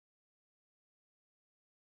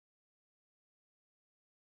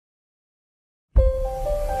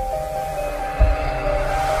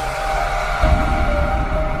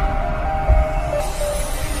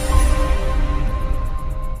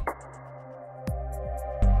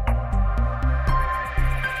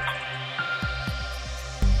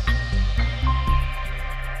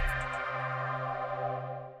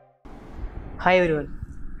Hi everyone.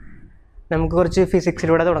 നമുക്ക് കുറച്ച്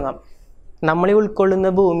ഫിസിക്സിലൂടെ തുടങ്ങാം. നമ്മൾ ഈ ഉൾക്കൊള്ളുന്ന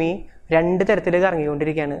ഭൂമി രണ്ട് തരത്തിൽ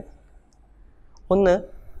കറങ്ങിക്കൊണ്ടിരിക്കുകയാണ്. ഒന്ന്,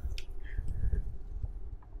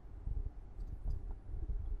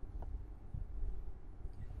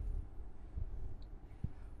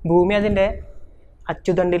 ഭൂമി അതിൻ്റെ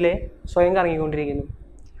അച്ചുതണ്ടിൽ സ്വയം കറങ്ങിക്കൊണ്ടിരിക്കുന്നു.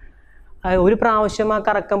 ഒരു പ്രാവശ്യം ആ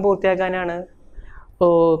കറക്കം പൂർത്തിയാക്കാനാണ്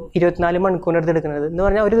 24 മണിക്കൂറിനടുത്ത് എടുക്കുന്നത് എന്ന്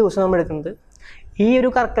പറഞ്ഞാൽ ഒരു ദിവസം നമ്മൾ എടുക്കുന്നത്. ഈ ഒരു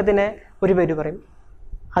കറക്കത്തിന് ഒരു പേര് പറയും,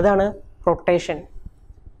 അതാണ് റൊട്ടേഷൻ.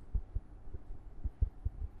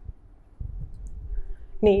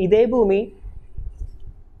 ഇനി ഇതേ ഭൂമി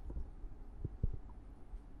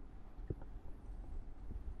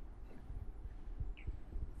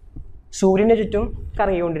സൂര്യന് ചുറ്റും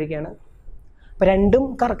കറങ്ങിക്കൊണ്ടിരിക്കുകയാണ്. അപ്പം രണ്ടും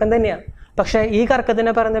കറക്കം തന്നെയാണ്. പക്ഷേ ഈ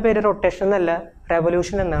കറക്കത്തിനെ പറയുന്ന പേര് റൊട്ടേഷൻ എന്നല്ല,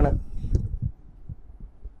 റെവല്യൂഷൻ എന്നാണ്.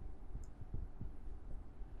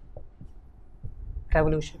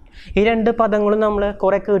 റെവല്യൂഷൻ. ഈ രണ്ട് പദങ്ങളും നമ്മൾ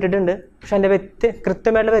കുറേ കേട്ടിട്ടുണ്ട്, പക്ഷെ അതിൻ്റെ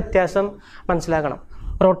കൃത്യമായിട്ടുള്ള വ്യത്യാസം മനസ്സിലാക്കണം.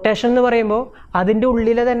 റൊട്ടേഷൻ എന്ന് പറയുമ്പോൾ അതിൻ്റെ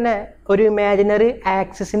ഉള്ളിലെ തന്നെ ഒരു ഇമാജിനറി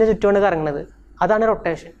ആക്സിസിന് ചുറ്റുമാണ് കറങ്ങുന്നത്, അതാണ്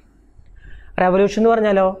റൊട്ടേഷൻ. റെവല്യൂഷൻ എന്ന്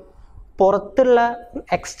പറഞ്ഞാലോ പുറത്തുള്ള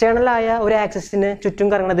എക്സ്റ്റേണലായ ഒരു ആക്സിസിന് ചുറ്റും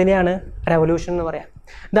കറങ്ങുന്നതിനെയാണ് റെവല്യൂഷൻ എന്ന് പറയാം.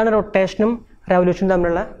 ഇതാണ് റൊട്ടേഷനും റെവല്യൂഷനും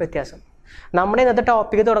തമ്മിലുള്ള വ്യത്യാസം. നമ്മുടെ ഇന്നത്തെ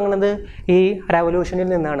ടോപ്പിക്ക് തുടങ്ങുന്നത് ഈ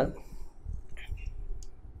റെവല്യൂഷനിൽ നിന്നാണ്.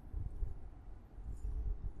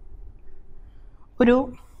 ഒരു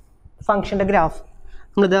ഫംഗ്ഷൻ്റെ ഗ്രാഫ്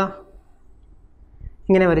നമ്മളിതാ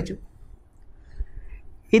ഇങ്ങനെ വരച്ചു.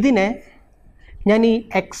 ഇതിനെ ഞാൻ ഈ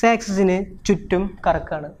എക്സ് ആക്സിസിന് ചുറ്റും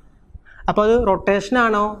കറക്കുകയാണ്. അപ്പോൾ അത്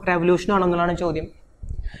റൊട്ടേഷനാണോ റെവല്യൂഷനാണോ എന്നുള്ളതാണ് ചോദ്യം.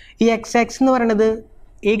 ഈ എക്സ് ആക്സിസ് എന്ന് പറയുന്നത്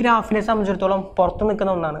ഈ ഗ്രാഫിനെ സംബന്ധിച്ചിടത്തോളം പുറത്ത്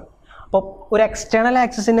നിൽക്കുന്ന ഒന്നാണ്. അപ്പോൾ ഒരു എക്സ്റ്റേണൽ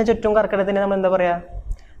ആക്സിസിനെ ചുറ്റും കറക്കണത്തിന് നമ്മൾ എന്താ പറയുക?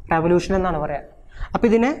 റെവല്യൂഷൻ എന്നാണ് പറയുക. അപ്പോൾ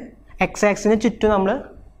ഇതിനെ എക്സ് ആക്സിസിന് ചുറ്റും നമ്മൾ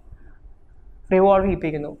റിവോൾവ്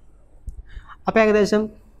ചെയ്യിപ്പിക്കുന്നു. അപ്പോൾ ഏകദേശം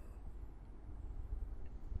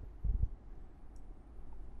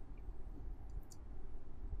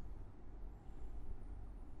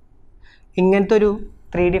ഇങ്ങനത്തെ ഒരു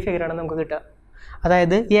 3D ഫിഗറാണ് നമുക്ക് കിട്ടുക.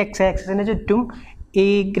 അതായത് ഈ എക്സ് ആക്സിസിന് ചുറ്റും ഈ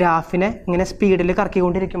ഗ്രാഫിനെ ഇങ്ങനെ സ്പീഡിൽ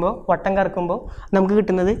കറക്കിക്കൊണ്ടിരിക്കുമ്പോൾ, വട്ടം കറക്കുമ്പോൾ നമുക്ക്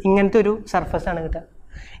കിട്ടുന്നത് ഇങ്ങനത്തെ ഒരു സർഫസാണ് കിട്ടുക.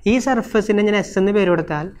 ഈ സർഫസിനെ ഞാൻ എസ് എന്ന് പേര്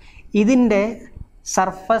കൊടുത്താൽ ഇതിൻ്റെ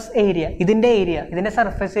സർഫസ് ഏരിയ, ഇതിൻ്റെ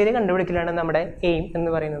സർഫസ് ഏരിയ കണ്ടുപിടിക്കലാണ് നമ്മുടെ എയിം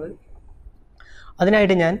എന്ന് പറയുന്നത്.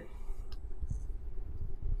 അതിനായിട്ട് ഞാൻ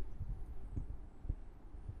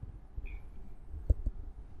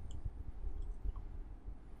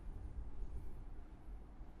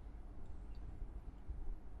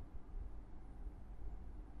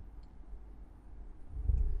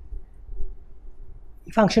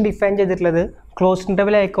ഫംഗ്ഷൻ ഡിഫൈൻ ചെയ്തിട്ടുള്ളത് closed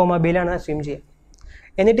interval A comma ബിയിലാണ് assume ചെയ്യുക.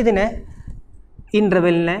 എന്നിട്ട് ഇതിനെ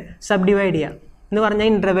ഇൻ്റർവെലിനെ സബ് ഡിവൈഡ് ചെയ്യുക എന്ന് പറഞ്ഞാൽ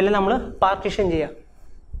ഇൻ്റർവെല്ലിൽ നമ്മൾ പാർട്ടീഷൻ ചെയ്യുക.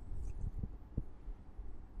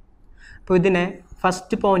 അപ്പോൾ ഇതിനെ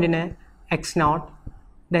first പോയിൻറ്റിനെ x0,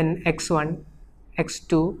 then x1,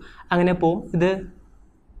 x2 അങ്ങനെ പോവും. ഇത്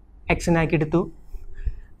എക്സിനാക്കി എടുത്തു.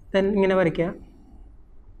 ദെൻ ഇങ്ങനെ വരയ്ക്കുക.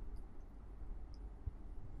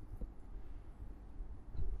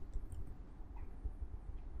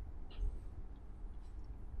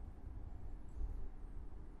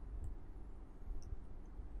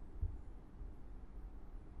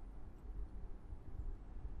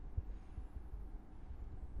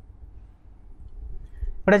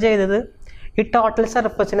 ഇവിടെ ചെയ്തത് ഈ ടോട്ടൽ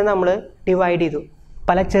സർഫസിനെ നമ്മൾ ഡിവൈഡ് ചെയ്തു,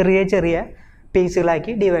 പല ചെറിയ ചെറിയ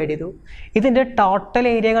പീസുകളാക്കി ഡിവൈഡ് ചെയ്തു. ഇതിൻ്റെ ടോട്ടൽ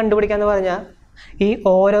ഏരിയ കണ്ടുപിടിക്കാമെന്ന് പറഞ്ഞാൽ ഈ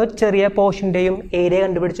ഓരോ ചെറിയ പോർഷൻ്റെയും ഏരിയ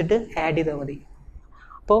കണ്ടുപിടിച്ചിട്ട് ആഡ് ചെയ്താൽ മതി.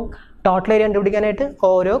 അപ്പോൾ ടോട്ടൽ ഏരിയ കണ്ടുപിടിക്കാനായിട്ട്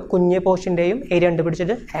ഓരോ കുഞ്ഞ് പോർഷൻ്റെയും ഏരിയ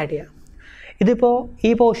കണ്ടുപിടിച്ചിട്ട് ആഡ് ചെയ്യാം. ഇതിപ്പോൾ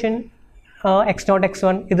ഈ പോർഷൻ x0,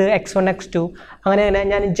 x1, ഇത് x1, x2 അങ്ങനെ തന്നെ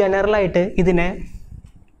ഞാൻ ജനറലായിട്ട് ഇതിനെ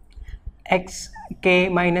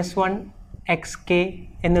xk-1 xk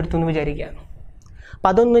എന്നെടുത്തു എന്ന് വിചാരിക്കുക. അപ്പം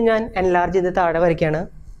അതൊന്നും ഞാൻ എൻലാർജ് ചെയ്ത് താഴെ വരയ്ക്കുകയാണ്.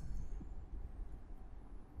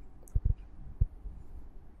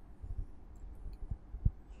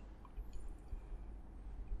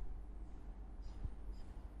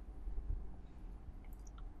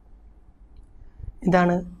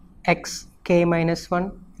 ഇതാണ് xk-1,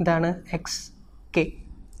 ഇതാണ് xk.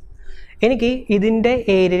 എനിക്ക് ഇതിൻ്റെ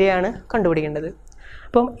ഏരിയയാണ് കണ്ടുപിടിക്കേണ്ടത്.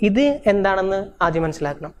 അപ്പം ഇത് എന്താണെന്ന് ആദ്യം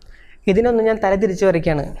മനസ്സിലാക്കണം. ഇതിനൊന്ന് ഞാൻ തല തിരിച്ച്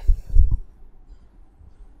വരയ്ക്കുകയാണ്.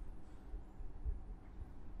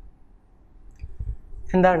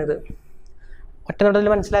 എന്താണിത്? ഒറ്റ നോട്ടത്തിൽ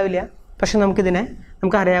മനസ്സിലാവില്ല, പക്ഷെ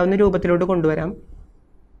നമുക്ക് അറിയാവുന്ന രൂപത്തിലോട്ട് കൊണ്ടുവരാം.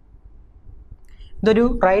 ഇതൊരു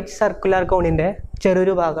റൈറ്റ് സർക്കുലർ കോണിൻ്റെ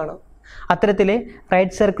ചെറിയൊരു ഭാഗമാണ്. അത്തരത്തിൽ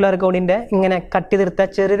റൈറ്റ് സർക്കുലർ കോണിൻ്റെ ഇങ്ങനെ കട്ടി തീർത്ത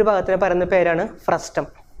ചെറിയൊരു ഭാഗത്തിന് പറയുന്ന പേരാണ് ഫ്രസ്റ്റം.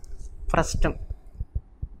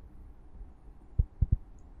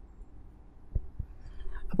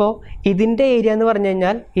 അപ്പോൾ ഇതിൻ്റെ ഏരിയ എന്ന് പറഞ്ഞു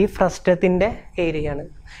കഴിഞ്ഞാൽ ഈ ഫ്രസ്റ്റത്തിൻ്റെ ഏരിയയാണ്.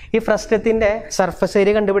 ഈ ഫ്രസ്റ്റത്തിൻ്റെ സർഫസ്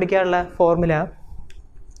ഏരിയ കണ്ടുപിടിക്കാനുള്ള ഫോർമുല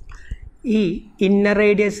ഈ ഇന്നർ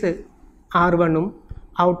റേഡിയസ് R1ഉം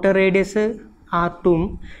ഔട്ടർ റേഡിയസ് R2ഉം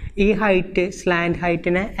ഈ ഹൈറ്റ് സ്ലാൻഡ്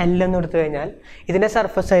ഹൈറ്റിനെ L എന്ന് എടുത്തു കഴിഞ്ഞാൽ ഇതിൻ്റെ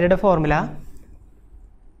സർഫസ് ഏരിയയുടെ ഫോർമുല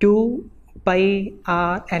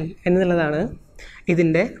 2πRL എന്നുള്ളതാണ്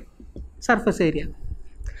ഇതിൻ്റെ സർഫസ് ഏരിയ.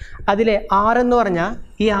 അതിലെ R എന്ന്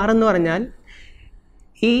പറഞ്ഞാൽ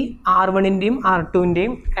ഈ R1ൻ്റെയും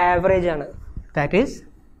R2ൻ്റെയും ആവറേജ് ആണ്. ദാറ്റ് ഈസ്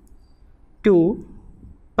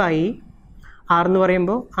 2π R എന്ന്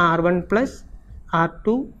പറയുമ്പോൾ R1 +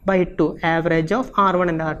 R2/2 average of R1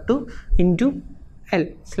 and R2 into L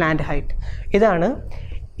slant height. ഇതാണ്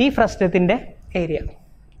ഈ ഫ്രസ്റ്റത്തിൻ്റെ ഏരിയ.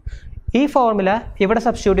 ഈ ഫോർമുല ഇവിടെ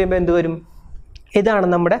സബ്സ്റ്റിറ്റ്യൂട്ട് ചെയ്യുമ്പോൾ എന്ത് വരും? ഇതാണ്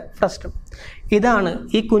നമ്മുടെ ഫ്രസ്റ്റം. ഇതാണ്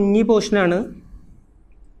ഈ കുഞ്ഞി പോർഷനാണ്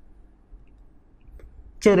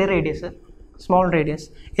ചെറിയ റേഡിയസ്, സ്മോൾ റേഡിയസ്.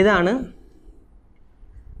 ഇതാണ്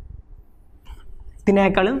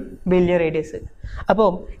ഇതിനേക്കാളും വലിയ റേഡിയസ്. അപ്പോൾ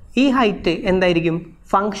ഈ ഹൈറ്റ് എന്തായിരിക്കും?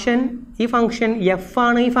 ഈ ഫംഗ്ഷൻ എഫ്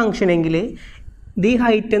ആണ് ഈ ഫംഗ്ഷൻ എങ്കിൽ ഈ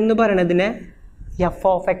ഹൈറ്റ് എന്ന് പറയുന്നതിനെ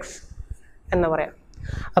f(x) എന്ന് പറയാം.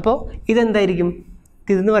 അപ്പോൾ ഇതെന്തായിരിക്കും?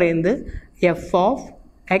 ഇതെന്ന് പറയുന്നത്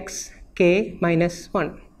f(xk-1).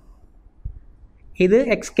 ഇത്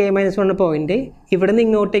xk-1 പോയിന്റ്. ഇവിടെ നിന്ന്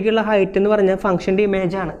ഇങ്ങോട്ടേക്കുള്ള ഹൈറ്റ് എന്ന് പറഞ്ഞാൽ ഫംഗ്ഷൻ്റെ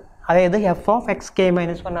ഇമേജ് ആണ്, അതായത്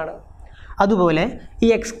f(xk-1) ആണ്. അതുപോലെ ഈ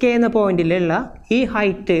xk എന്ന പോയിന്റിലുള്ള ഈ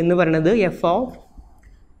ഹൈറ്റ് എന്ന് പറയുന്നത്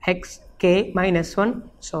f(xk)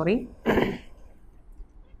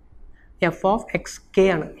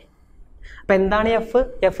 ആണ്. അപ്പോൾ എന്താണ്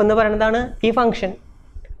എഫ് എന്ന് പറയുന്നതാണ് ഈ ഫംഗ്ഷൻ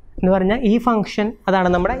എന്ന് പറഞ്ഞാൽ ഈ ഫംഗ്ഷൻ അതാണ്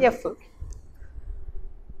നമ്മുടെ എഫ്.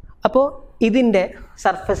 അപ്പോൾ ഇതിൻ്റെ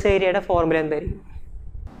സർഫസ് ഏരിയയുടെ ഫോർമുല എന്തായിരിക്കും?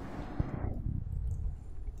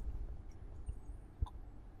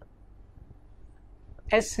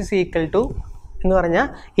 S = എന്ന് പറഞ്ഞാൽ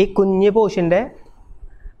ഈ കുഞ്ഞ് പോർഷൻ്റെ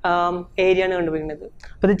ഏരിയ ആണ് കണ്ടുപിടിക്കുന്നത്.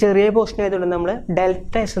 അപ്പോൾ ഇത് ചെറിയ പോർഷൻ ആയതുകൊണ്ട് നമ്മൾ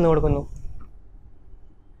Δs എന്ന് കൊടുക്കുന്നു.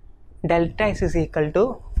 Δs =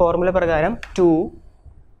 ഫോർമുല പ്രകാരം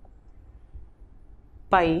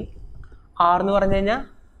 2π R എന്ന് പറഞ്ഞു കഴിഞ്ഞാൽ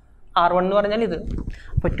R1 എന്ന് പറഞ്ഞാൽ ഇത്.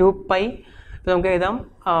 അപ്പോൾ 2π നമുക്ക് എഴുതാം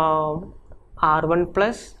R1 +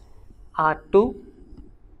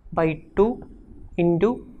 R2/2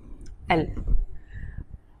 ഇൻറ്റു L.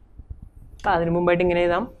 അതിന് മുമ്പായിട്ട് ഇങ്ങനെ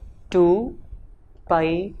എഴുതാം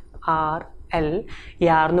 2πRL. ഈ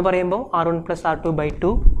R എന്ന് പറയുമ്പോൾ R1 +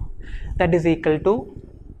 R2/2 that is equal to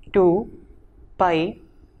 2π.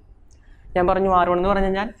 ഞാൻ പറഞ്ഞു R1 എന്ന് പറഞ്ഞു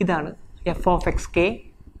കഴിഞ്ഞാൽ ഇതാണ് f(xk)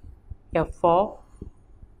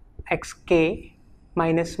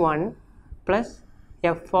 f(xk-1) +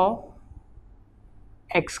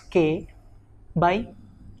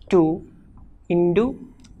 f(xk/2) into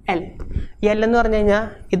L. ഈ L എന്ന് പറഞ്ഞു കഴിഞ്ഞാൽ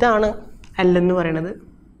ഇതാണ് L എന്ന് പറയുന്നത്.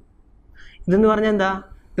 ഇതെന്ന് പറഞ്ഞാൽ എന്താ?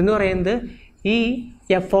 ഇതെന്ന് പറയുന്നത് ഈ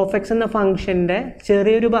f(x) എന്ന ഫംഗ്ഷൻ്റെ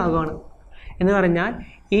ചെറിയൊരു ഭാഗമാണ്. എന്ന് പറഞ്ഞാൽ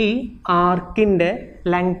ഈ ആർക്കിൻ്റെ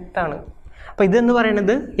ലെങ്ത്താണ്. അപ്പോൾ ഇതെന്ന്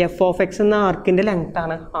പറയുന്നത് f(x) എന്ന ആർക്കിൻ്റെ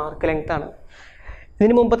ലെങ്ത്താണ്, ആർക്ക് ലെങ്ത്താണ്.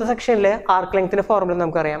 ഇതിന് മുമ്പത്തെ സെക്ഷനിൽ ആർക്ക് ലെങ്ത്തിൻ്റെ ഫോർമുല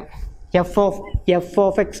നമുക്കറിയാം.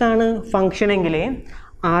 f(x) ആണ് ഫംഗ്ഷൻ എങ്കിൽ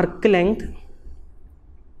arc length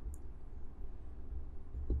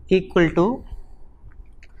equal to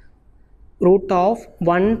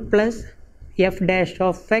 √1 +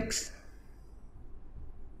 f(x)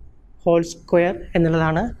 whole square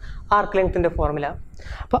എന്നുള്ളതാണ് ആർക്ക് ലെങ്ത്തിൻ്റെ ഫോർമുല.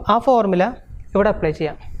 അപ്പോൾ ആ ഫോർമുല ഇവിടെ അപ്ലൈ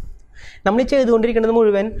ചെയ്യാം. നമ്മൾ ചെയ്തുകൊണ്ടിരിക്കുന്നത്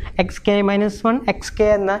മുഴുവൻ xk-1 xk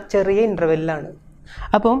എന്ന ചെറിയ ഇൻ്റർവെല്ലിലാണ്.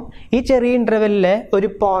 അപ്പം ഈ ചെറിയ ഇൻ്റർവെല്ലിലെ ഒരു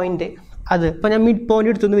പോയിൻ്റ്, അത് ഇപ്പോൾ ഞാൻ മിഡ് പോയിൻ്റ്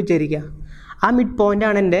എടുത്തെന്ന് വിചാരിക്കുക. ആ മിഡ് പോയിൻ്റ്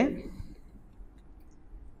ആണ് എൻ്റെ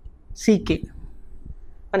CK.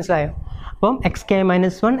 മനസ്സിലായോ? അപ്പം xk-1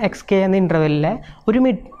 xk എന്ന ഇൻ്റർവെല്ലിലെ ഒരു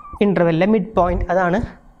മിഡ് പോയിൻ്റ് അതാണ്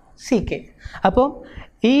CK. അപ്പോൾ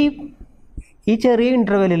ഈ ചെറിയ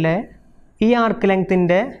ഇൻ്റർവെല്ലിലെ ഈ ആർക്ക്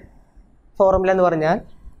ലെങ്ത്തിൻ്റെ ഫോർമുല എന്ന് പറഞ്ഞാൽ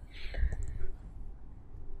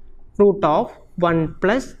 √1 +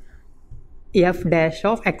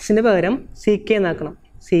 f(x)ന് പകരം CK എന്നാക്കണം.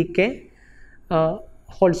 CK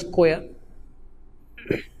whole square.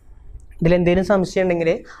 ഇതിലെന്തെങ്കിലും സംശയം ഉണ്ടെങ്കിൽ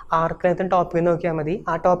ആർക്ക് ലെങ്ത്ത് ടോപ്പിൽ നോക്കിയാൽ മതി.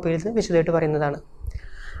 ആ ടോപ്പിൽ വിശദമായിട്ട് പറയുന്നതാണ്.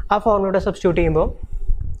 ആ ഫോർമുലയുടെ സബ്സ്റ്റിറ്റ്യൂട്ട് ചെയ്യുമ്പോൾ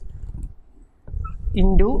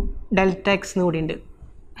ഇൻറ്റു Δx എന്ന് കൂടിയുണ്ട്.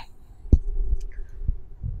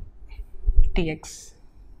 Tx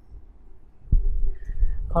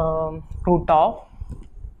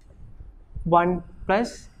 √1 +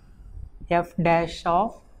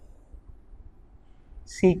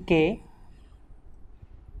 f(CK)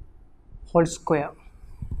 whole square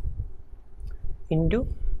into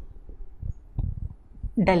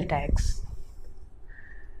Δx.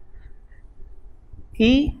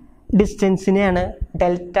 ഈ ഡിസ്റ്റൻസിനെയാണ്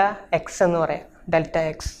ഡെൽറ്റ എക്സ് എന്ന് പറയാം. ഡെൽറ്റ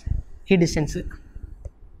എക്സ് ഈ ഡിസ്റ്റൻസ്.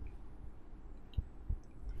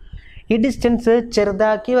 ഈ ഡിസ്റ്റൻസ്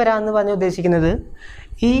ചെറുതാക്കി വരാമെന്ന് പറഞ്ഞ് ഉദ്ദേശിക്കുന്നത്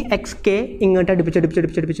ഈ എക്സ് കെ ഇങ്ങോട്ട്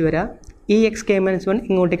അടുപ്പിച്ച് വരാം, ഈ എക്സ് കെ മൈനസ് 1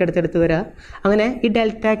 ഇങ്ങോട്ടേക്ക് അടുത്തടുത്ത് വരാം. അങ്ങനെ ഈ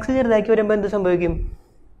ഡെൽറ്റ എക്സ് ചെറുതാക്കി വരുമ്പോൾ എന്ത് സംഭവിക്കും?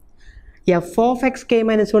 F of X K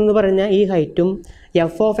minus 1 എന്ന് പറഞ്ഞ ഈ ഹൈറ്റും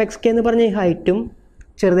എഫ് ഓഫ് എക്സ് കെ എന്ന് പറഞ്ഞ ഈ ഹൈറ്റും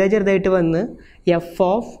ചെറുതായിട്ട് വന്ന് എഫ്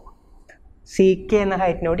ഓഫ് സി കെ എന്ന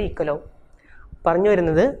ഹൈറ്റിനോട് ഈക്വലാവും. പറഞ്ഞു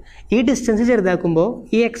വരുന്നത് ഈ ഡിസ്റ്റൻസ് ചെറുതാക്കുമ്പോൾ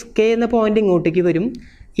ഈ എക്സ് കെ എന്ന പോയിൻ്റ് ഇങ്ങോട്ടേക്ക് വരും,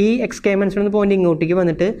 ഈ എക്സ് കെ മൈനസ് 1 എന്ന പോയിൻ്റ് ഇങ്ങോട്ടേക്ക്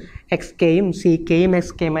വന്നിട്ട് എക്സ് കെയും സി കെയും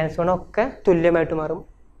എക്സ് കെ മൈനസ് 1 ഒക്കെ തുല്യമായിട്ട് മാറും.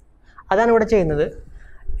 അതാണ് ഇവിടെ ചെയ്യുന്നത്.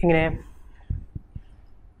 ഇങ്ങനെ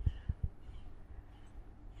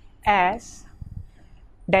as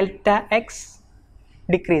delta x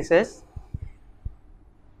decreases,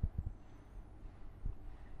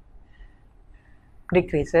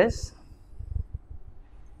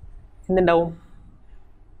 എന്തുണ്ടാവും?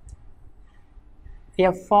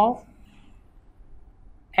 F of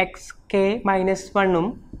X K minus 1ഉം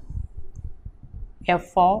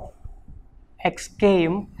F of X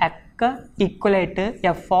കെയും ഒക്കെ ഈക്വലായിട്ട്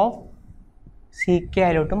എഫ് ഓഫ് സി കെ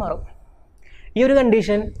ആയിലോട്ട് മാറും. ഈ ഒരു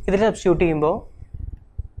കണ്ടീഷൻ ഇതിൽ സബ്സ്റ്റിറ്റ്യൂട്ട് ചെയ്യുമ്പോൾ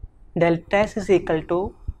delta S is equal to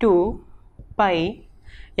 2 pi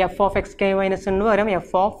F of X K minus 1 പകരം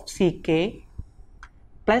F of C K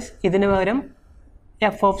plus ഇതിന് പകരം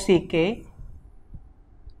F of C K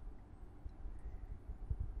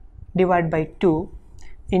divide by 2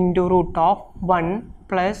 into root of 1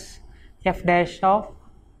 plus F dash of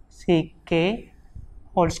C K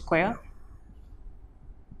whole square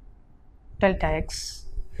delta X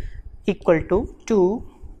equal to 2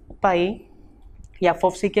 pi f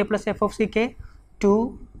of ck plus f of ck 2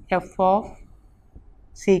 f of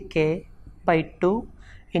ck by 2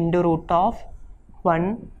 into root of 1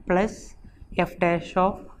 plus f dash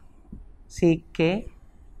of ck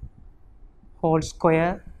whole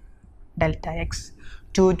square delta x.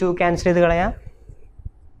 2 cancel ചെയ്ത് കളയാം.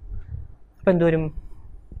 അപ്പോൾ എന്ത് വരും?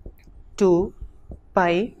 2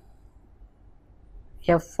 pi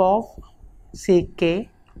f of ck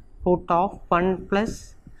root of 1 plus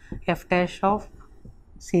f dash of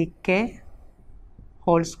ck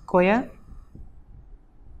whole square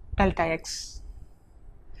delta x.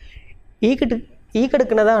 ഈ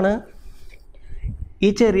കിടക്കുന്നതാണ് ഈ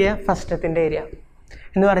ചെറിയ ഫസ്റ്റത്തിൻ്റെ area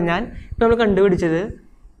എന്ന് പറഞ്ഞാൽ നമ്മൾ കണ്ടുപിടിച്ചത്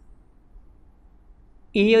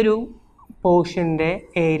ഈ ഒരു പോർഷൻ്റെ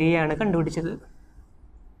ഏരിയയാണ് കണ്ടുപിടിച്ചത്.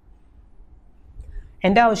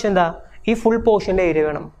 എൻ്റെ ആവശ്യം എന്താ? ഈ ഫുൾ പോർഷൻ്റെ ഏരിയ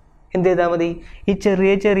വേണം. എന്ത് ചെയ്താൽ മതി? ഈ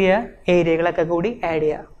ചെറിയ ഏരിയകളൊക്കെ കൂടി ആഡ്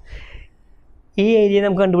ചെയ്യുക. ഈ ഏരിയ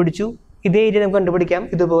നമുക്ക് കണ്ടുപിടിച്ചു, ഇതേ ഏരിയ നമുക്ക് കണ്ടുപിടിക്കാം.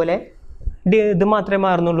 ഇതുപോലെ ഇത് മാത്രമേ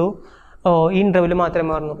മാറുന്നുള്ളൂ, ഈ ഇൻ്റർവെൽ മാത്രമേ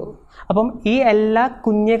മാറുന്നുള്ളൂ. അപ്പം ഈ എല്ലാ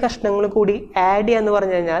കുഞ്ഞ കഷ്ണങ്ങളും കൂടി ആഡ് ചെയ്യുക എന്ന്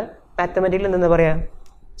പറഞ്ഞു കഴിഞ്ഞാൽ മാത്തമാറ്റിക്കൽ എന്താ പറയുക?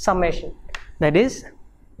 സമ്മേഷൻ. ദാറ്റ് ഈസ്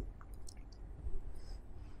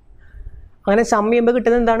അങ്ങനെ സം ചെയ്യുമ്പോൾ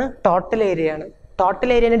കിട്ടുന്നത് എന്താണ്? ടോട്ടൽ ഏരിയ ആണ്. ടോട്ടൽ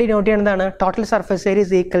ഏരിയനെ ഡിനോട്ട് ചെയ്യുന്നത് എന്താണ്? Total surface area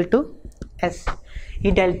is equal to S. ഈ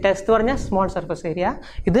ഡെൽറ്റ എസ് എന്ന് പറഞ്ഞാൽ സ്മോൾ സർഫസ് ഏരിയ,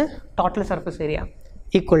 ഇത് total surface area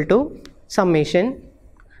equal to summation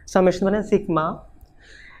എന്ന് പറഞ്ഞാൽ സിഗ്മ.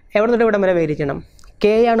 എവിടെ നിന്നിട്ട് ഇവിടെ വരെ വേരി ചെയ്യണം?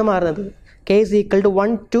 കെ ആണ് മാറുന്നത്. K is equal to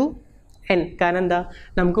 1 to n. കാരണം എന്താ?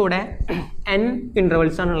 നമുക്കിവിടെ n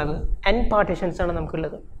ഇൻ്റർവെൽസ് ആണുള്ളത്, n പാർട്ടീഷൻസ് ആണ്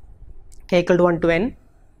നമുക്കുള്ളത്. K equal to 1 to n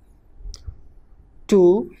 2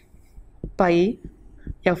 pi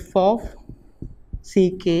F of C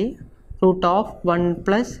K root of 1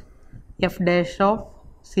 plus f dash of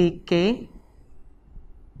ck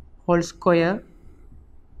whole square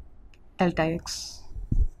delta x.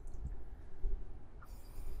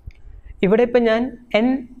 ഇവിടെ ഇപ്പം ഞാൻ n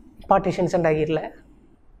partitions ഉണ്ടാക്കിയിട്ടില്ല.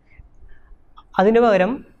 അതിന്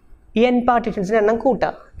പകരം ഈ n പാർട്ടീഷൻസിൻ്റെ എണ്ണം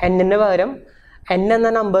കൂട്ടാം. n പകരം n എന്ന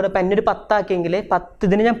നമ്പർ ഇപ്പം n ഒരു 10 ആക്കിയെങ്കിൽ 10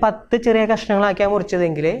 ഇതിന് ഞാൻ 10 ചെറിയ കഷ്ണങ്ങളാക്കിയാൽ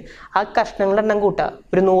മുറിച്ചതെങ്കിൽ ആ കഷ്ണങ്ങളുടെ എണ്ണം കൂട്ടാം,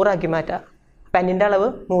 ഒരു 100 ആക്കി മാറ്റാം. പെന്നിൻ്റെ അളവ്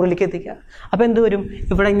 100ലേക്ക് എത്തിക്കുക. അപ്പോൾ എന്ത് വരും?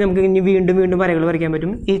 ഇവിടെ നമുക്ക് ഇനി വീണ്ടും വരകൾ വരയ്ക്കാൻ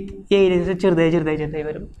പറ്റും. ഈ ഏരിയസ് ചെറുതായി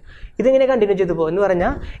വരും. ഇതിങ്ങനെ കണ്ടിന്യൂ ചെയ്ത് പോകുക എന്ന്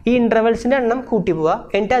പറഞ്ഞാൽ ഈ ഇൻ്റർവെൽസിൻ്റെ എണ്ണം കൂട്ടി പോവുക,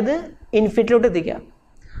 എന്നിട്ട് അത് ഇൻഫിനിറ്റിലോട്ട് എത്തിക്കുക.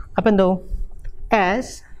 അപ്പോൾ എന്തോ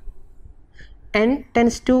as n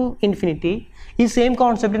tense to infinity. ഈ സെയിം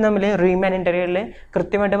കോൺസെപ്റ്റ് നമ്മൾ റീമാൻ ഇൻ്റർവെല്ലിൽ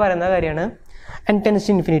കൃത്യമായിട്ട് പറയുന്ന കാര്യമാണ്. n tense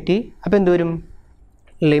to infinity. അപ്പോൾ എന്ത് വരും?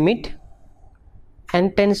 Limit n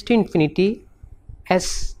tense to infinity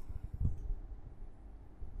S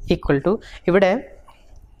equal to, ഇവിടെ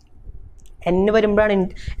n വരുമ്പോഴാണ്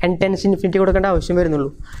n ടെൻസ് ഇൻഫിനിറ്റി കൊടുക്കേണ്ട ആവശ്യം വരുന്നുള്ളൂ.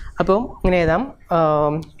 അപ്പോൾ ഇങ്ങനെ എഴുതാം,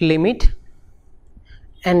 limit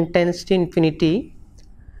n tense to infinity,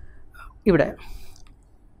 ഇവിടെ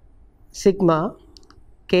sigma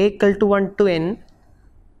k equal to 1 to n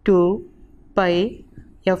 2 pi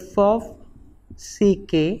f of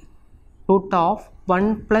ck root of 1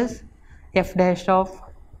 plus f dash of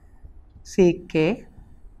ck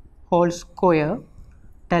whole square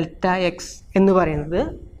delta x എന്ന്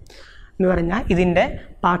പറഞ്ഞാൽ ഇതിൻ്റെ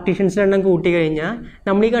പാർട്ടീഷൻസ് എണ്ണം കൂട്ടി കഴിഞ്ഞാൽ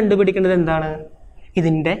നമ്മൾ ഈ കണ്ടുപിടിക്കേണ്ടത് എന്താണ്?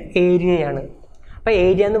 ഇതിൻ്റെ ഏരിയയാണ്. അപ്പോൾ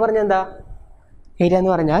ഏരിയ എന്ന് പറഞ്ഞാൽ എന്താ? ഏരിയ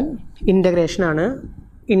എന്ന് പറഞ്ഞാൽ ഇൻ്റഗ്രേഷനാണ്.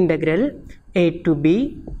 Integral a to b.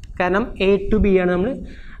 കാരണം a to b ആണ്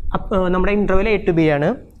നമ്മുടെ ഇൻ്റർവെൽ a to b ആണ്.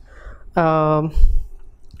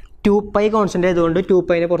 2π കോൺസ്റ്റൻ്റ് ആയതുകൊണ്ട്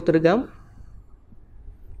 2πനെ പുറത്തെടുക്കാം.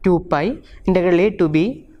 2π integral a to b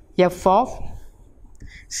f of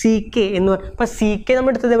C K എന്ന് പറഞ്ഞാൽ ഇപ്പോൾ സി കെ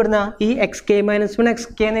നമ്മൾ എടുത്തത് എവിടുന്ന? ഈ X K minus 1 X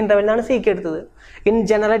K എന്ന ഇൻ്റർവെലിനാണ് സി കെ എടുത്തത്. ഇൻ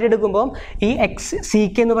ജനറലായിട്ട് എടുക്കുമ്പോൾ ഈ എക്സ് സി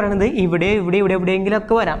കെ എന്ന് പറയുന്നത് ഇവിടെ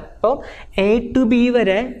എവിടെയെങ്കിലുമൊക്കെ വരാം. അപ്പോൾ എ ടു ബി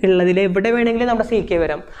വരെ ഉള്ളതിൽ എവിടെ വേണമെങ്കിലും നമ്മുടെ സി കെ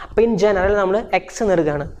വരാം. അപ്പോൾ ഇൻ ജനറൽ നമ്മൾ എക്സ്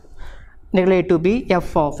നൽകുകയാണ്. Integral A to B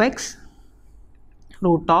F of X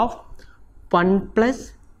root of 1 plus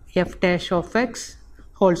F dash of X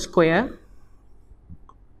whole square.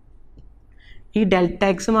 ഈ ഡെൽറ്റ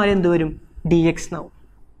എക്സ് മാറി എന്ത് വരും? ഡി എക്സ് എന്നാവും.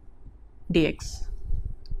 dx.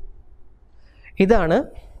 ഇതാണ്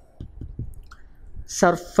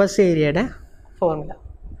സർഫസ് ഏരിയയുടെ ഫോർമുല.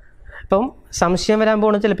 അപ്പം സംശയം വരാൻ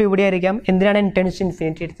പോകുന്നത് ചിലപ്പോൾ ഇവിടെ ആയിരിക്കാം, എന്തിനാണ് n ടെൻഡ്സ് ടു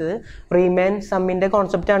ഇൻഫിനിറ്റി എടുത്തത്? റീമെയിൻ സമ്മിൻ്റെ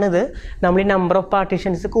കോൺസെപ്റ്റാണിത്. നമ്മൾ ഈ നമ്പർ ഓഫ്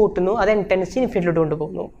പാർട്ടീഷൻസ് കൂട്ടുന്നു, അത് n ടെൻഡ്സ് ടു ഇൻഫിനിറ്റിയിലോട്ട്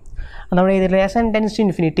കൊണ്ടുപോകുന്നു. നമ്മൾ ഇതിലെ n ടെൻഡ്സ് ടു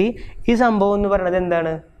ഇൻഫിനിറ്റി ഈ സംഭവം എന്ന് പറയുന്നത്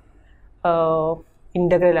എന്താണ്?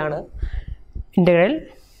 ഇൻ്റഗ്രലാണ്. Integral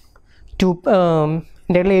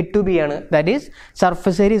integral a to b ആണ്. that is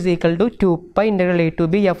surface area is equal to 2 integral a to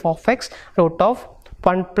b f of x root of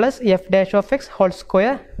 1 plus f dash of x whole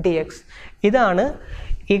square dx. ഇതാണ്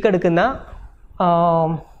ഈ കിടക്കുന്ന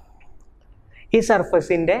ഈ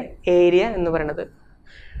സർഫസിൻ്റെ ഏരിയ എന്ന് പറയുന്നത്.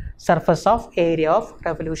 Surface of area of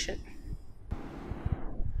revolution.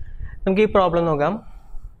 നമുക്ക് ഈ problem നോക്കാം.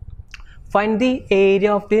 Find the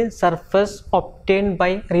area of the surface obtained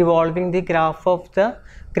by revolving the graph of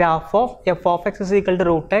f of x is equal to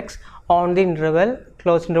root x on the interval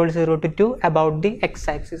closed interval 0 to 2 about the x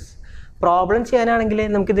axis. Problem ചെയ്യാനാണെങ്കിൽ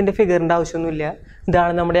നമുക്ക് ഇതിൻ്റെ ഫിഗറിൻ്റെ ആവശ്യമൊന്നുമില്ല.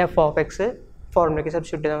 ഇതാണ് നമ്മുടെ F of X, ഫോർമുലയ്ക്ക്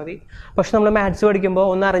substitute ചെയ്താൽ മതി. പക്ഷെ നമ്മൾ മാത്സ് പഠിക്കുമ്പോൾ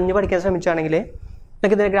ഒന്ന് അറിഞ്ഞ് പഠിക്കാൻ ശ്രമിച്ചാണെങ്കിൽ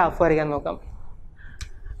നമുക്ക് ഇതിൻ്റെ ഗ്രാഫ് വരയ്ക്കാൻ നോക്കാം.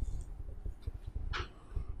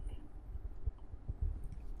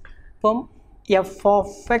 ഇപ്പം എഫ്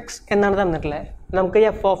ഓഫ് എക്സ് എന്നാണ് തന്നിട്ടുള്ളത്. നമുക്ക്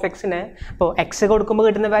എഫ് ഓഫ് എക്സിനെ ഇപ്പോൾ എക്സ് കൊടുക്കുമ്പോൾ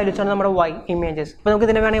കിട്ടുന്ന വാല്യൂസാണ് നമ്മുടെ വൈ ഇമേജസ്. അപ്പോൾ നമുക്ക്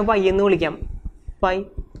ഇതിനെ വേണമെങ്കിൽ വൈ എന്ന് വിളിക്കാം. Y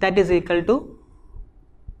that is equal to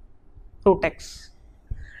root X.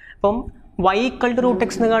 അപ്പം Y equal to root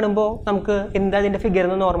X എന്ന് കാണുമ്പോൾ നമുക്ക് എന്താ അതിൻ്റെ ഫിഗർ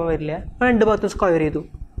എന്നൊന്നും ഓർമ്മ വരില്ല. രണ്ട് ഭാഗത്ത് സ്ക്വയർ ചെയ്തു.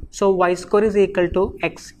 So Y square is equal to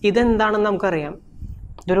X. ഇതെന്താണെന്ന് നമുക്കറിയാം,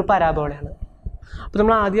 ഇതൊരു പരാബോളയാണ്. അപ്പോൾ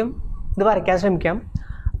നമ്മൾ ആദ്യം ഇത് വരയ്ക്കാൻ ശ്രമിക്കാം.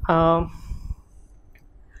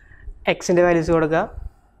 എക്സിൻ്റെ വാല്യൂസ് കൊടുക്കുക.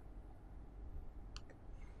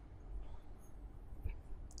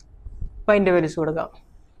 വൈൻ്റെ വാല്യൂസ് കൊടുക്കുക.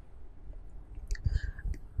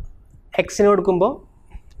 എക്സിന് കൊടുക്കുമ്പോൾ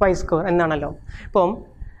വൈ സ്ക്വയർ എന്നാണല്ലോ. ഇപ്പം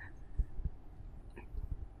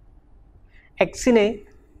എക്സിന്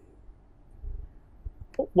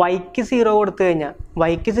വൈക്ക് 0 കൊടുത്തു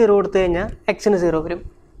കഴിഞ്ഞാൽ എക്സിന് 0 വരും.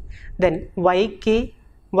 ദെൻ വൈക്ക്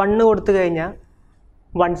 1 കൊടുത്തു കഴിഞ്ഞാൽ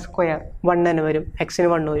 1 സ്ക്വയർ 1 തന്നെ വരും, എക്സിന്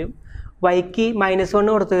 1 വരും. വൈക്ക് -1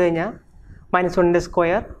 കൊടുത്തു കഴിഞ്ഞാൽ -1ൻ്റെ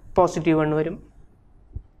സ്ക്വയർ +1 വരും.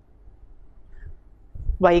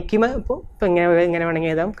 വൈക്ക് ഇപ്പോൾ എങ്ങനെ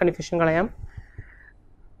വേണമെങ്കിൽ എഴുതാം, കൺഫ്യൂഷൻ കളയാം.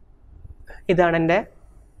 ഇതാണ് എൻ്റെ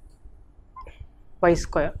വൈ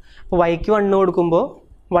സ്ക്വയർ. അപ്പോൾ വൈക്ക് 1 കൊടുക്കുമ്പോൾ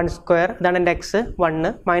 1 സ്ക്വയർ, ഇതാണ് എൻ്റെ എക്സ്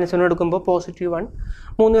 1, -1 കൊടുക്കുമ്പോൾ +1.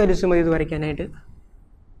 3 വാല്യൂസ് മതി ഇത് വരയ്ക്കാനായിട്ട്.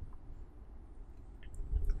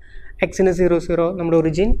 എക്സിന് 0 0 നമ്മുടെ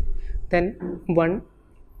ഒറിജിൻ, ദെൻ 1.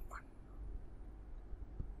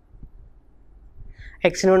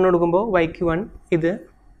 എക്സിന് 1 കൊടുക്കുമ്പോൾ വൈക്ക് 1, ഇത്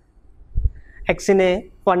എക്സിന്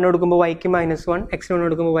 1 കൊടുക്കുമ്പോൾ വൈക്ക് -1, എക്സിന് 1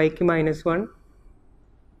 കൊടുക്കുമ്പോൾ വൈക്ക് -1.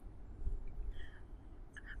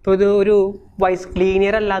 അപ്പോൾ ഇത് ഒരു വൈസ്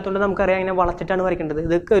ലീനിയർ അല്ലാത്തതുകൊണ്ട് നമുക്കറിയാം ഇങ്ങനെ വളച്ചിട്ടാണ് വരയ്ക്കേണ്ടത്.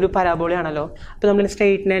 ഇതൊക്കെ ഒരു പരാബോളയാണല്ലോ. അപ്പോൾ നമ്മൾ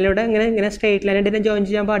സ്ട്രെയിറ്റ് ലൈനിലൂടെ ഇങ്ങനെ സ്ട്രെയിറ്റ് ലൈനായിട്ട് ഇതിനെ ജോയിൻ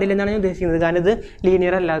ചെയ്യാൻ പാടില്ലെന്നാണ് ഞാൻ ഉദ്ദേശിക്കുന്നത്. കാരണം ഇത്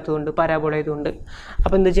ലീനിയർ അല്ലാത്തതുകൊണ്ട്, പരാബോള ആയതുകൊണ്ട്.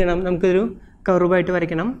 അപ്പോൾ എന്ത് ചെയ്യണം, നമുക്കൊരു കർവായിട്ട്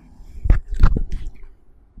വരയ്ക്കണം.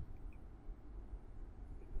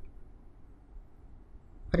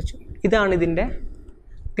 വരച്ചു. ഇതാണ് ഇതിൻ്റെ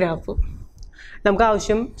ഗ്രാഫ്. നമുക്ക്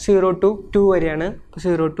ആവശ്യം 0 to 2 വരെയാണ്.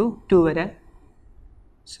 0 to 2 വരെ.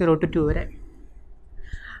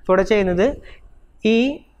 അപ്പോൾ ഇവിടെ ചെയ്യുന്നത് ഈ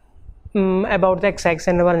അബൌട്ട് ദ എക്സ് ആക്സിസ്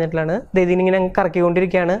എന്ന് പറഞ്ഞിട്ടുള്ളതാണ്. ഇതിനിങ്ങനെ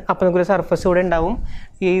കറക്കിക്കൊണ്ടിരിക്കുകയാണ്. അപ്പോൾ നമുക്കൊരു സർഫസ് ഇവിടെ ഉണ്ടാവും.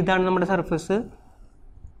 ഇതാണ് നമ്മുടെ സർഫസ്.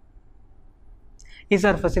 ഈ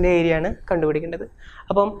സർഫസിൻ്റെ ഏരിയ ആണ് കണ്ടുപിടിക്കേണ്ടത്.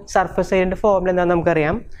 അപ്പം സർഫസ് ഏരിയൻ്റെ ഫോർമുല എന്താണെന്ന്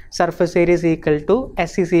നമുക്കറിയാം. Surface area is equal to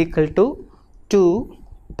S is equal to 2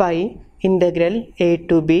 pi integral a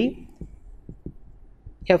to b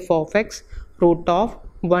f of x root of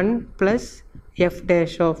 1 plus f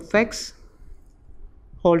dash of x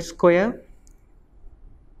whole square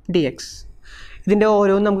dx. ഇതിൻ്റെ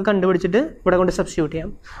ഓരോന്നും നമുക്ക് കണ്ടുപിടിച്ചിട്ട് ഇവിടെ കൊണ്ട് സബ്സ്റ്റിറ്റ്യൂട്ട്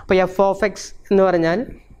ചെയ്യാം. അപ്പോൾ എഫ് ഓഫ് എക്സ് എന്ന് പറഞ്ഞാൽ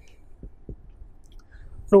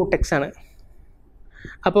റൂട്ട് എക്സ് ആണ്.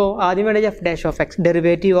 അപ്പോൾ ആദ്യം വേണ്ടത് F dash of X,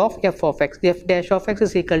 derivative of F of X. F dash of X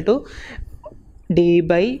is equal to D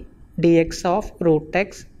by D X of root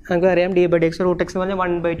X. നമുക്കറിയാം D by D X root X എന്ന് പറഞ്ഞാൽ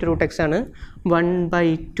 1/2 root X ആണ്.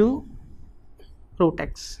 1/2 root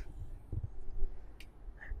X.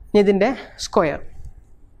 ഇതിൻ്റെ square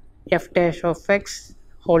F dash of X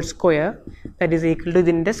whole square that is equal to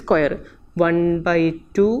ഇതിൻ്റെ square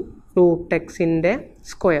 1/2 root എക്സിൻ്റെ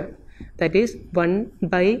square that is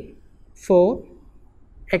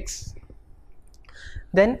 1/4x.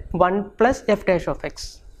 then 1 plus f dash of x.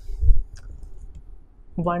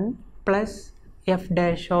 1 plus f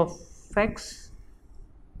dash of x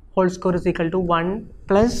whole square is equal to 1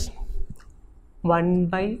 plus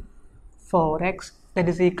 1/4x that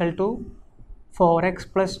is equal to 4x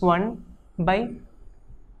plus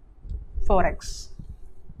 1/4x.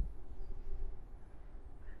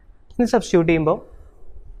 ഇനി substitute ചെയ്യുമ്പോൾ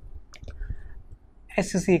s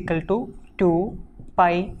is equal to 2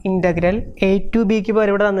 pi integral a to b ക്ക്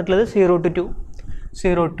പകരം ഇവിടെ തന്നിട്ടുള്ളത് 0 to 2.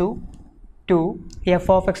 0 to 2 f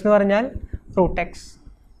of x എന്ന് പറഞ്ഞാൽ root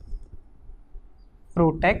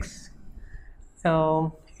x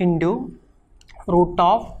into root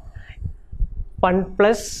of 1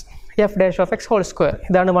 plus f dash of x whole square.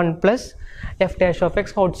 ഇതാണ് 1 plus f dash of x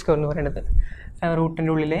whole square എന്ന് പറയുന്നത്.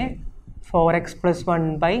 റൂട്ടിൻ്റെ ഉള്ളിലെ 4x plus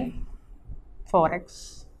 1/4x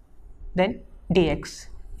then dx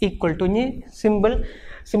equal to ഇനി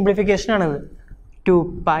simplification ആണത്. 2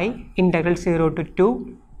 pi integral 0 to 2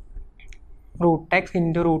 root x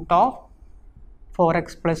into root of 4x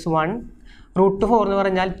plus 1. root 4 എന്ന്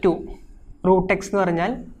പറഞ്ഞാൽ 2, root x എന്ന്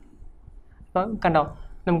പറഞ്ഞാൽ ഇപ്പം കണ്ടോ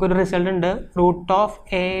നമുക്കൊരു റിസൾട്ട് ഉണ്ട്. Root of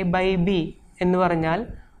A by B എന്ന് പറഞ്ഞാൽ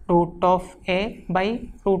root of A by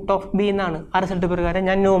root of B എന്നാണ്. ആ റിസൾട്ട് പ്രകാരം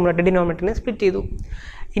ഞാൻ ഡിനോമിനേറ്ററിനെ സ്പ്ലിറ്റ് ചെയ്തു.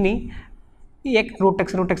 ഇനി ഈ റൂട്ട്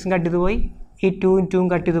എക്സും കട്ട് ചെയ്ത് പോയി, ഈ 2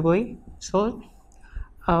 കട്ട് ചെയ്ത് പോയി. So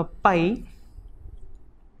pi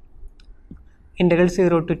integral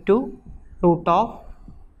 0 to 2 root of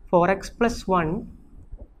 4x plus 1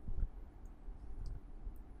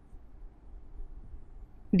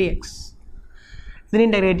 dx. ഇതിന്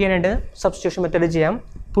ഇൻ്റഗ്രേറ്റ് ചെയ്യാനായിട്ട് സബ്സ്റ്റിറ്റ്യൂഷൻ മെത്തേഡ് ചെയ്യാം.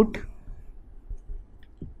 Puttu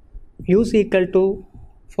use equal to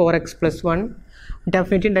 4x plus 1.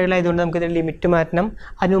 Definite integral ആയതുകൊണ്ട് നമുക്ക് ഇതിൻ്റെ ലിമിറ്റ് മാറ്റണം.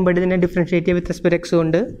 അതിന് മുമ്പായിട്ട് ഇതിനെ ഡിഫറൻഷ്യേറ്റ് ചെയ്യുക വിത്ത് റെസ്പെക്ട് എക്സ്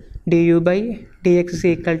കൊണ്ട് du by dx is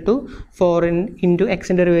equal to 4 into x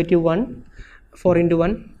in derivative 1, 4 into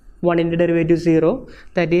 1 into derivative 0,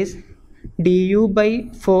 that is du by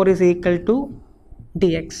 4 is equal to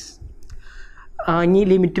dx. ഇനി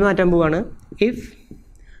ലിമിറ്റ് മാറ്റാൻ പോവാണ്. If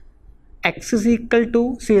x is equal to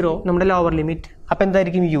 0 നമ്മുടെ lower limit, അപ്പോൾ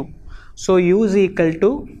എന്തായിരിക്കും u. So u is equal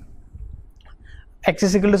to x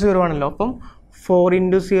is equal to 0 ആണല്ലോ. അപ്പം 4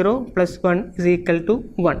 into 0 plus 1 is equal to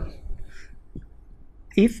 1.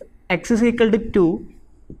 If x is equal to 2,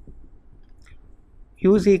 u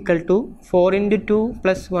is equal to 4 into 2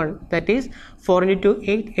 plus 1, that is 4 into 2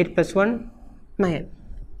 8, 8 plus 1 9.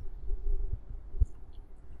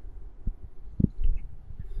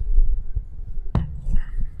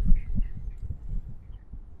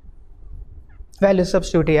 Value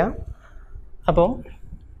substitute ചെയ്യാം. അപ്പം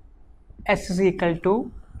s is equal to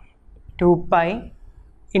 2 pi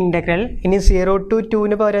integral, ഇനി 0 to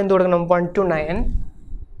 2 പകരം എന്ത് കൊടുക്കണം? 1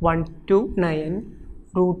 to 9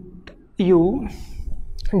 root u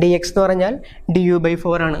dx എന്ന് പറഞ്ഞാൽ du by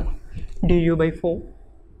 4 ആണ്. du by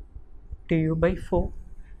 4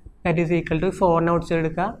 that is equal to 4 out side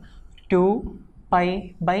എടുക്കുക. 2 pi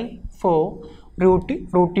by 4 റൂട്ട്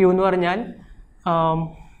u എന്ന് പറഞ്ഞാൽ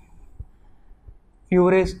u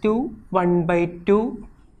raised to 1/2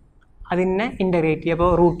 അതിനെ ഇൻ്റഗ്രേറ്റ് ചെയ്യുക. അപ്പോൾ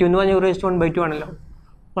റൂട്ട് u എന്ന് പറഞ്ഞാൽ u raised to 1/2 ആണല്ലോ.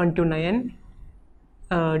 1 to 9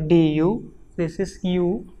 du, this is u,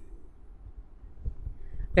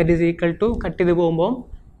 that is equal to cut ചെയ്ത് പോകുമ്പോൾ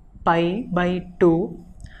pi by 2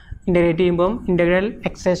 ഇൻ്റഗ്രേറ്റ് ചെയ്യുമ്പം ഇൻ്റഗ്രൽ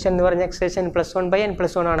എക്സേഷൻ എന്ന് പറഞ്ഞാൽ എക്സേഷൻ +1/n +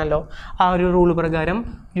 1 ആണല്ലോ. ആ ഒരു റൂൾ പ്രകാരം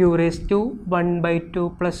u raised to 1/2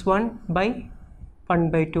 +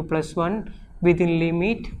 1/1/2 + 1 within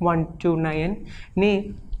limit 1 to 9. ഇനി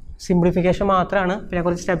സിംപ്ലിഫിക്കേഷൻ മാത്രമാണ്, പിന്നെ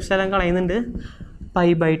കുറച്ച് സ്റ്റെപ്സ് എല്ലാം കളയുന്നുണ്ട്. pi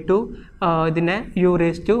by 2 ഇതിനെ u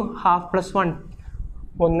raised to ½ + 1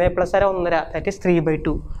 1 + 1/2 that is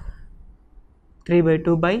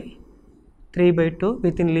 3/2 by 3/2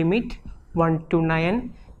 within limit 1 to 9,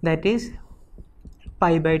 that is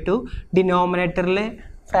pi/2. ഡിനോമിനേറ്ററിലെ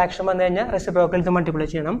fraction വന്നു കഴിഞ്ഞാൽ റെസിപ്രോക്കൽ ഇത് മൾട്ടിപ്ലൈ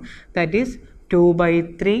ചെയ്യണം, that is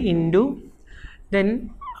 2/3 into then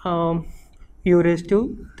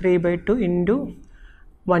u⁻3/2 into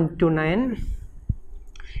 1 to 9.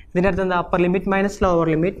 ഇതിൻ്റെ അടുത്ത് എന്താ, upper limit minus lower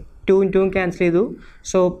limit, 2 2 cancel ചെയ്തു,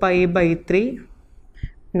 സോ pi/3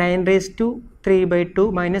 9/3/2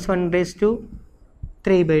 മൈനസ്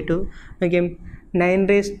 1/3/2. ഓക്കെ,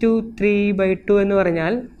 9/3/2 എന്ന്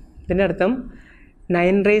പറഞ്ഞാൽ ഇതിൻ്റെ അർത്ഥം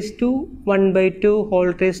 9/1/2 ഹോൾ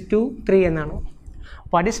റേസ് ടു 3 എന്നാണ്.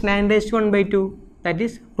 What is 9/1/2? ദാറ്റ്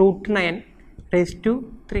ഈസ് √9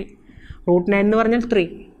 √9 എന്ന് പറഞ്ഞാൽ 3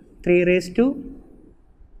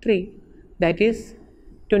 ദാറ്റ് ഈസ്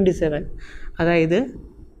 27. അതായത്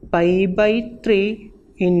pi/3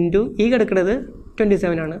 ഇൻറ്റു ഈ കിടക്കുന്നത്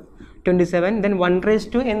 27 ആണ്. 27 ദെൻ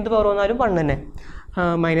 1/2 എന്ത് പവർ വന്നാലും 1 തന്നെ,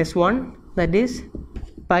 -1, ദാറ്റ് ഈസ്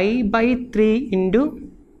pi/3 ഇൻറ്റു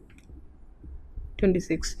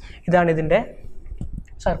 26. ഇതാണ് ഇതിൻ്റെ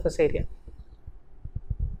സർഫസ് ഏരിയ.